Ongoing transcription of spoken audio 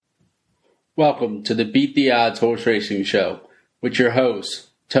Welcome to the Beat the Odds Horse Racing Show with your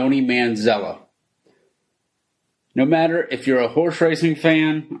host, Tony Manzella. No matter if you're a horse racing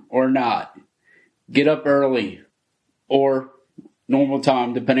fan or not, get up early or normal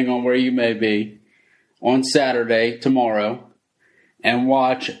time, depending on where you may be, on Saturday, tomorrow, and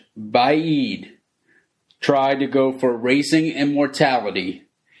watch Baaeed try to go for racing immortality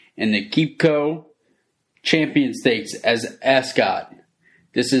in the Qipco Champion Stakes as Ascot.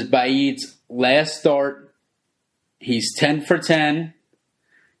 This is Baaeed's last start. He's 10 for 10.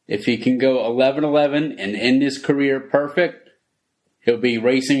 If he can go 11-11 and end his career perfect, he'll be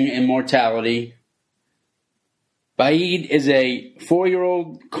racing immortality. Baaeed is a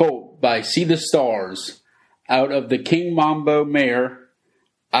 4-year-old colt by See the Stars out of the King Mambo mare,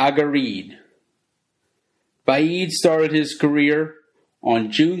 Aghareed. Baaeed started his career on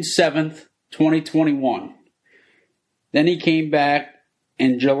June 7th, 2021. Then he came back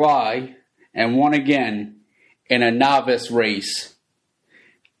in July and won again in a novice race.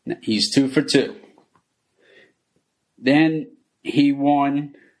 He's 2 for 2. Then he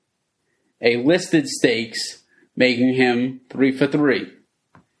won a listed stakes, making him 3 for 3.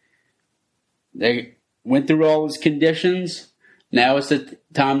 They went through all his conditions. Now it's the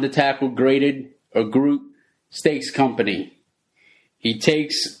time to tackle graded or group stakes company. He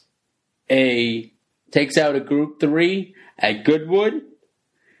takes out a group 3 at Goodwood,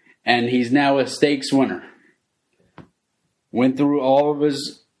 and he's now a stakes winner. Went through all of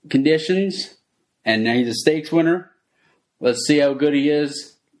his conditions, and now he's a stakes winner. Let's see how good he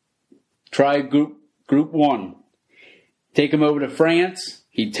is. Try group 1. Take him over to France.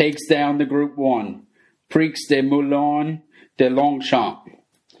 He takes down the group 1. Prix de Moulin de Longchamp.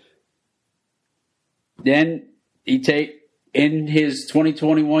 Then in his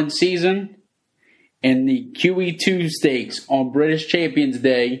 2021 season, in the QE2 Stakes on British Champions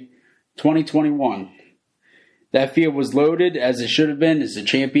Day 2021. That field was loaded as it should have been. It's a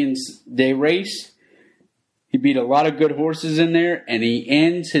Champions Day race. He beat a lot of good horses in there, and he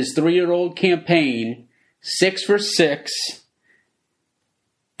ends his 3-year-old campaign 6 for 6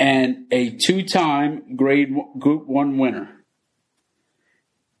 and a 2-time Group 1 winner.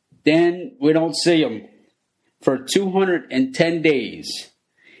 Then we don't see him for 210 days.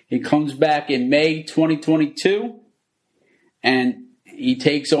 He comes back in May 2022, and he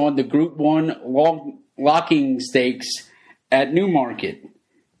takes on the Group 1 locking stakes at Newmarket.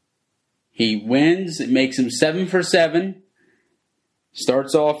 He wins. It makes him 7 for 7.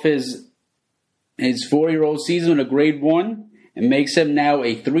 Starts off his 4-year-old season with a Grade 1 and makes him now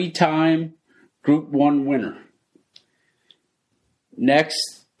a 3-time Group 1 winner.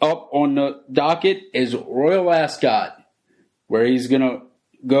 Next up on the docket is Royal Ascot, where he's going to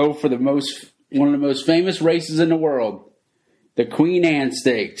go for one of the most famous races in the world, the Queen Anne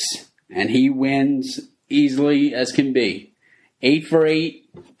Stakes, and he wins easily as can be. 8 for 8,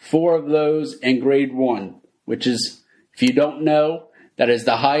 4 of those in Grade 1, which is, if you don't know, that is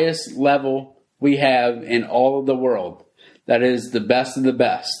the highest level we have in all of the world. That is the best of the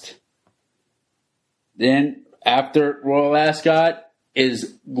best. Then, after Royal Ascot,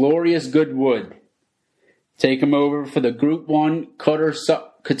 is Glorious Goodwood. Take him over for the Group 1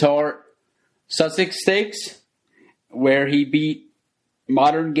 Qatar Sussex Stakes, where he beat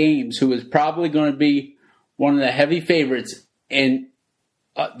Modern Games, who is probably going to be one of the heavy favorites in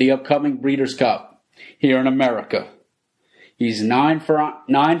the upcoming Breeders' Cup here in America. He's 9 for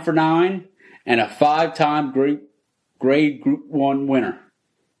 9 and a 5-time grade Group 1 winner.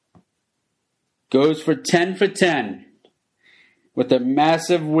 Goes for 10 for 10 with a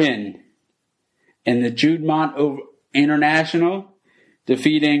massive win in the Juddmonte International,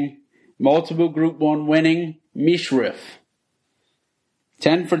 defeating multiple Group 1 winning Mishrif.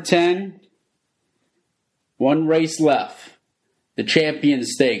 10 for 10. 1 race left. The Champion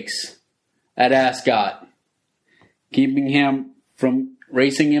Stakes at Ascot, keeping him from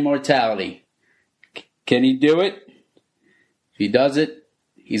racing immortality. Can he do it? If he does it,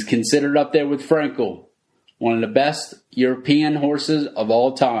 he's considered up there with Frankel, one of the best European horses of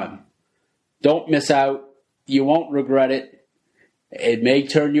all time. Don't miss out. You won't regret it. It may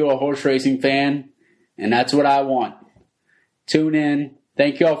turn you a horse racing fan, and that's what I want. Tune in.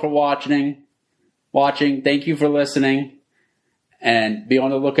 Thank you all for watching. Thank you for listening, and be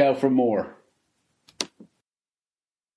on the lookout for more.